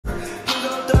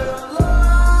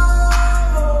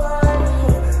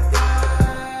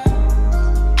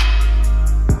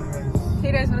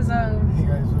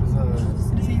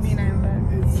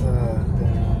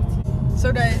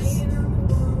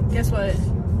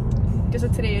Guess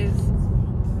what today is?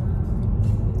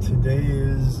 Today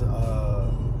is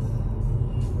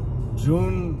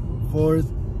June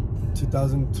 4th,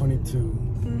 2022.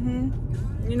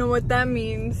 You know what that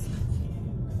means?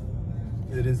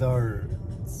 It is our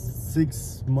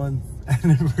 6-month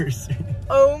anniversary.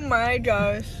 Oh my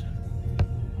gosh.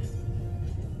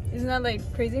 Isn't that like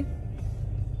crazy?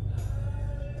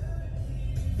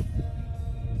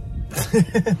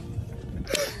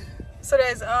 So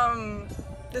guys,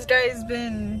 this guy has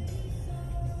been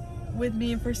with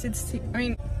me for 6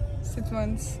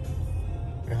 months.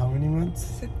 How many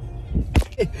months?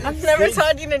 I'm never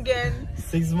talking again.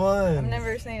 6 months. I'm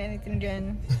never saying anything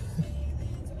again.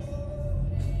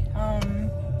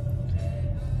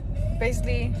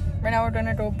 Basically, right now we're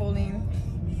gonna go bowling.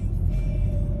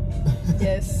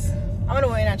 Yes, I'm gonna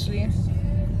win actually.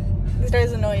 This guy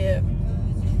doesn't know yet,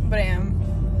 but I am.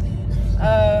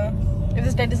 If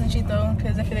this guy doesn't cheat though,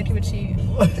 because I feel like he would cheat.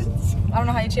 What? I don't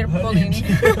know how you cheat at bowling,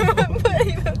 but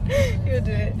he would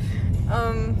do it.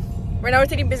 Right now we're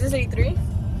taking Business 83,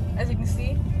 as you can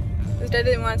see. This guy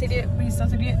didn't want to take it, but he still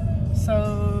took it.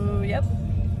 So, yep.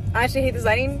 I actually hate this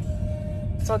lighting.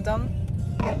 It's all dumb.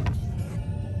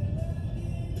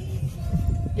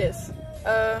 Yes.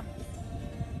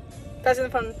 Passing the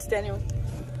phone to Daniel.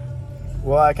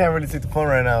 Well, I can't really take the phone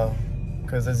right now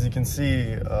because, as you can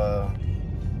see,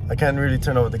 I can't really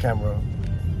turn over the camera.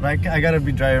 I gotta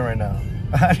be driving right now.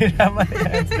 I didn't have my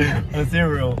hands on the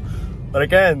steering wheel, but I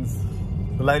can.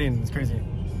 The lighting is crazy.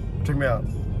 Check me out.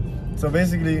 So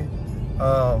basically,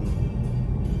 I'm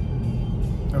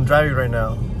driving right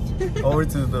now over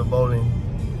to the bowling,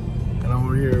 and I'm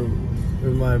over here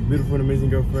with my beautiful and amazing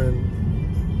girlfriend,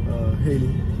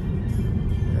 Haley,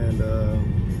 and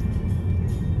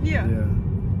yeah.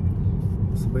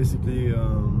 So basically,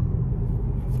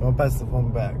 I'll pass the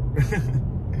phone back.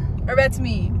 Or back to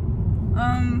me.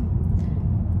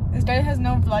 This guy has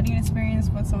no vlogging experience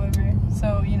whatsoever,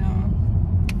 so you know,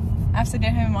 I have to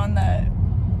get him on that.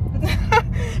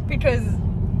 Because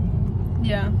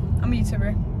yeah, I'm a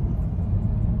YouTuber.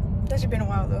 It's actually been a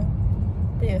while though,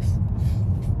 but yes.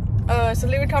 So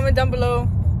leave a comment down below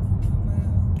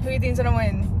who you think's gonna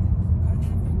win.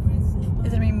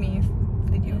 Is it gonna be me?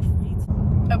 Thank you.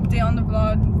 Update on the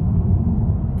vlog.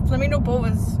 Flamingo Bowl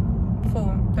was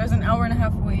full. There's an hour and a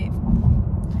half wait.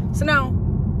 So now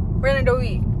we're gonna go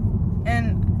eat,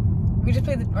 and we just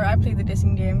played I played the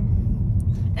dissing game,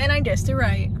 and I guessed it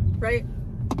right.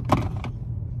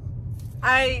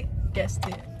 I guessed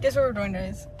it. Guess what we're doing,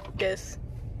 guys? Guess.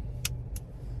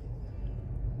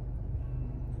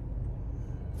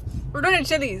 We're doing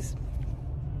Chili's.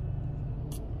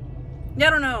 Yeah,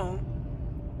 I don't know.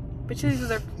 But Chili's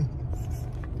was our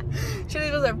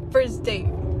first date.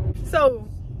 So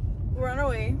we're on our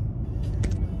way.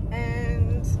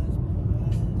 And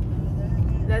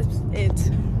that's it.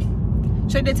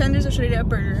 Should I get tenders or should I get a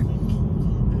burger?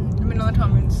 Let me know in the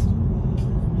comments.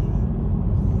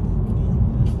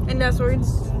 And last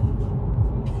words?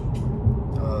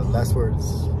 Last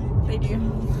words. Thank you.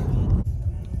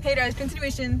 Hey guys,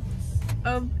 continuation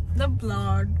of the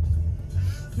vlog.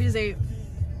 Because I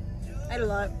had a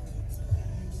lot.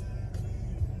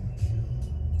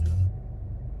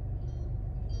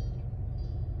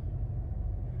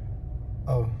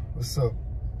 Oh, what's up?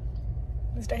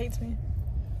 This guy hates me.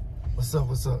 What's up?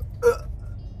 What's up?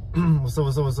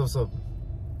 What's up?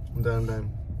 I'm done.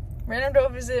 We're gonna go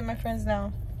visit my friends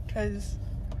now. Because,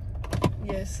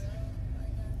 yes.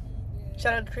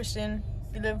 Shout out to Christian.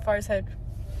 You live far as heck.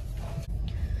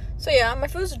 So yeah, my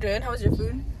food's good. How was your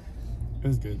food? It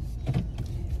was good.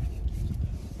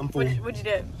 I'm full. What'd you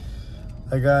get?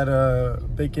 I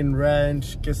got bacon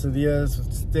ranch quesadillas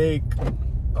with steak.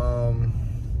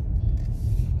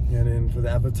 And then for the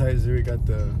appetizer, we got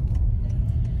the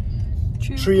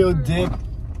trio dip.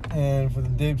 And for the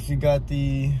dips, we got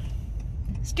the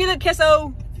skillet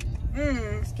queso.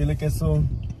 Skillet queso,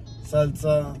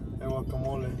 salsa, and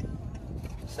guacamole.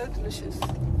 So delicious.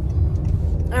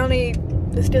 I only eat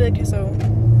the skillet queso.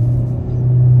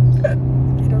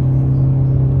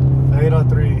 I ate all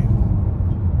three.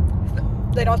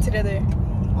 Like all together.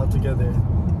 All together.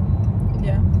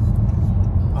 Yeah.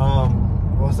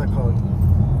 What was that called?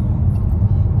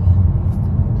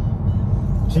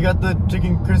 She got the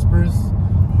chicken crispers,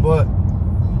 but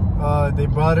they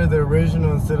brought her the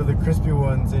original instead of the crispy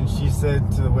ones, and she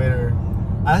said to the waiter,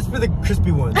 "Ask for the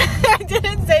crispy ones." I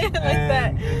didn't say it like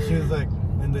that. And she was like,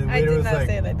 and the I waiter did was not like,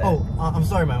 say it like that. "Oh, I'm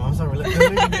sorry, ma'am. I'm sorry."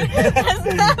 That's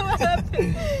not what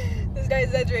happened. This guy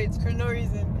exaggerates for no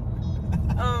reason.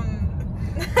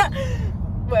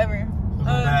 Whatever.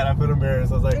 bad. I felt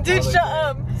embarrassed. I was like, dude, oh, shut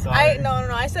up. sorry. No.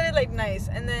 I said it like nice,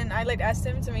 and then I like asked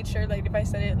him to make sure like if I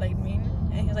said it like mean,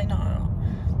 and he was like, no.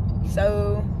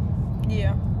 So,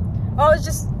 yeah. Oh, it's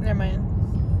just never mind.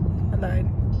 I lied.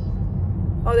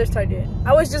 Oh, there's Target.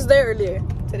 I was just there earlier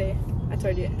today at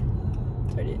Target.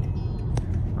 I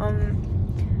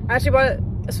actually bought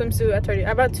a swimsuit at Target.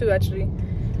 I bought two actually.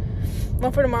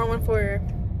 One for tomorrow, one for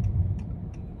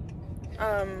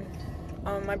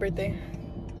my birthday.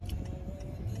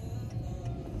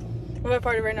 We're at a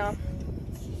party right now.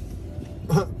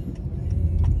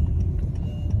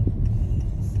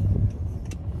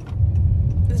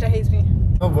 This guy hates me.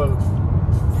 Oh, well.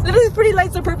 Look at these pretty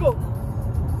lights, they're purple.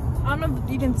 I don't know if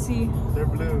you can see. They're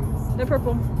blue. They're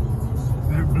purple.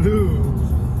 They're blue.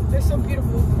 They're so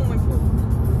beautiful. Oh my god.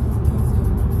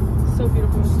 So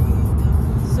beautiful.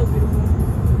 So beautiful.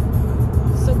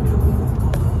 So beautiful.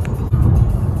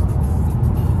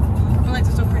 The lights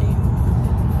are so pretty.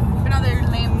 But now they're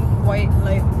lame white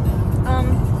light.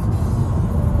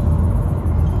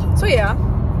 So yeah.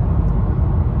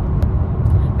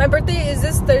 My birthday is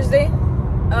this Thursday.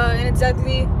 In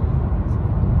exactly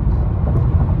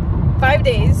 5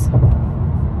 days.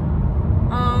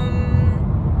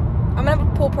 I'm gonna have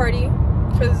a pool party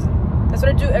because that's what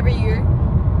I do every year.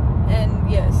 And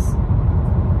yes,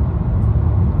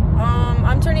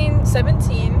 I'm turning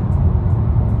 17.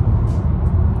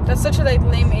 That's such a like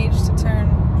lame age to turn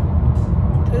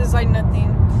because it's like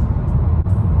nothing.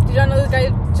 Did y'all know this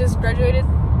guy just graduated?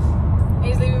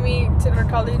 He's leaving me to go to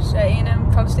college at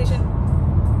A&M College Station.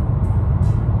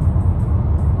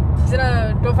 He's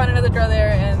gonna go find another girl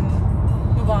there and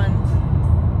move on.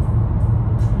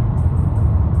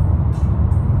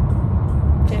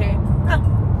 Okay.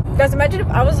 Guys, imagine if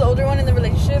I was the older one in the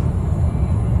relationship.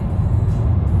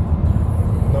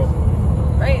 No.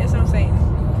 Right? That's what I'm saying.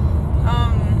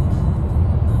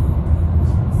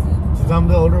 Since I'm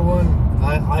the older one,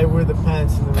 I wear the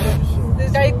pants in the relationship.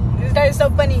 This guy is so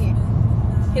funny.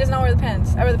 He does not wear the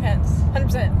pants. I wear the pants.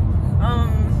 100%.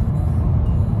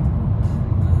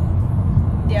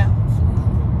 Yeah.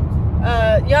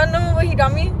 Y'all know what he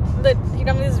got me? Look, he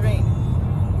got me this ring.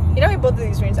 He got me both of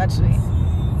these rings actually.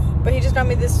 But he just got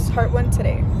me this heart one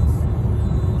today.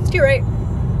 It's cute, right?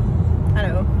 I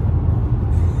know.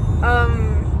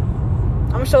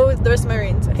 I'm gonna show the rest of my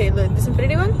rings. Okay, look, this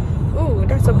infinity one. Ooh,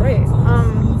 that's so bright.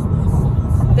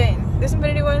 Dang, this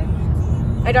infinity one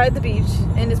I got at the beach,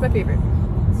 and it's my favorite.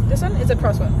 This one is a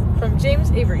cross one from James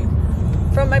Avery,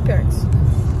 from my parents.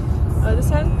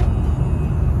 This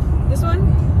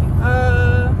one,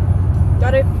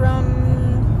 got it from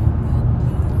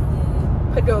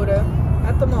Pagoda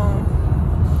at the mall.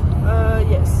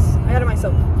 Yes, I got it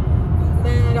myself.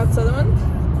 Then I got this other one,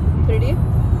 30.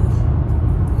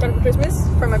 Got it for Christmas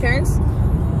from my parents.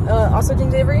 Also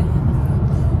James Avery.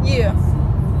 Yeah.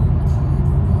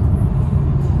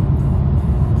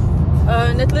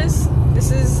 Necklace.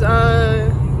 This is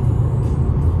I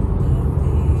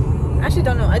actually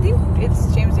don't know. I think it's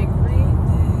James Avery.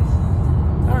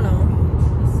 I don't know.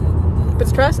 But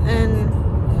it's cross and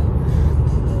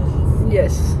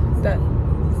yes, that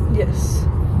yes.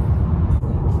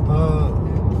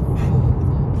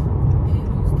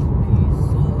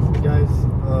 Guys,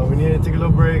 we need to take a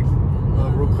little break,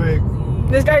 real quick.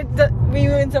 This guy, we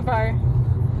went so far.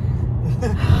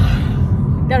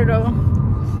 Gotta go.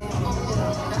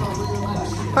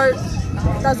 Part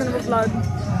doesn't of a vlog.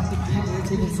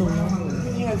 Taking so long.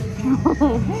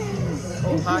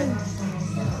 Oh, hi.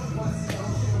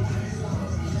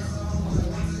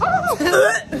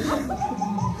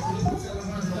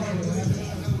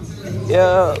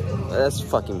 Yeah, that's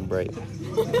fucking bright.